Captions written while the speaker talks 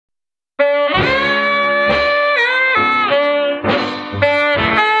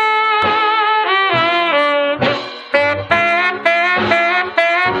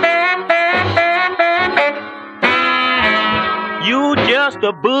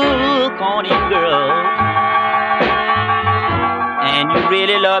bullcorn girl, and you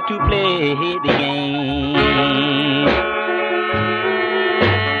really love to play the game.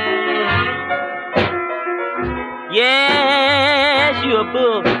 Yes, you're a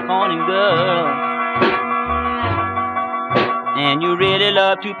bullcorn girl, and you really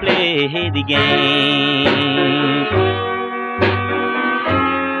love to play the game.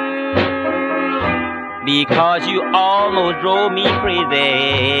 Because you almost drove me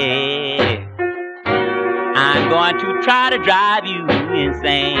crazy, I'm going to try to drive you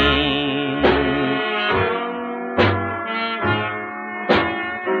insane.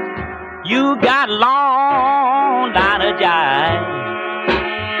 You got a long line of jive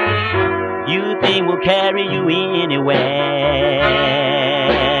you think will carry you anywhere.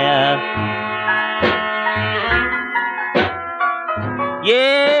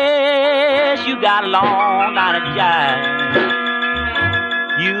 Yes, you got a long line of jive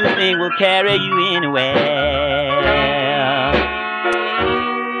you think will carry you anywhere.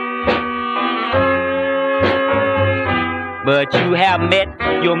 But you have met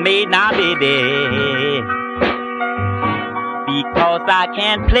your mate now, baby, because I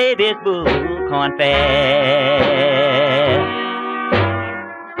can't play this bullcorn fair.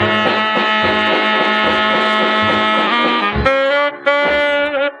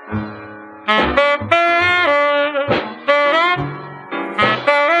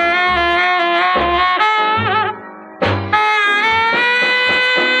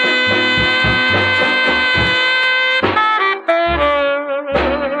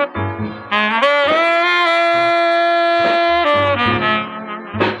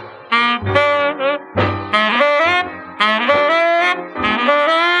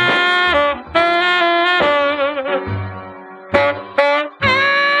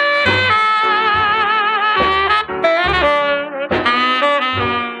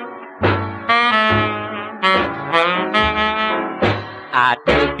 I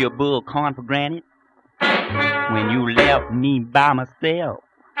took your bullcorn for granted when you left me by myself.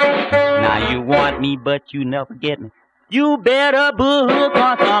 Now you want me, but you never get me. You better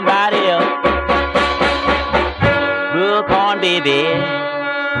bullcorn somebody else. Bullcorn baby,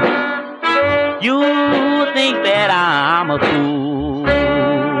 you think that I'm a fool.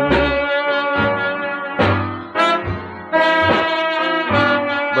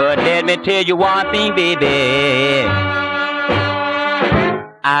 But let me tell you one thing, baby,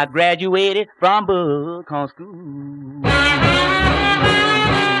 I graduated from bullcorn school.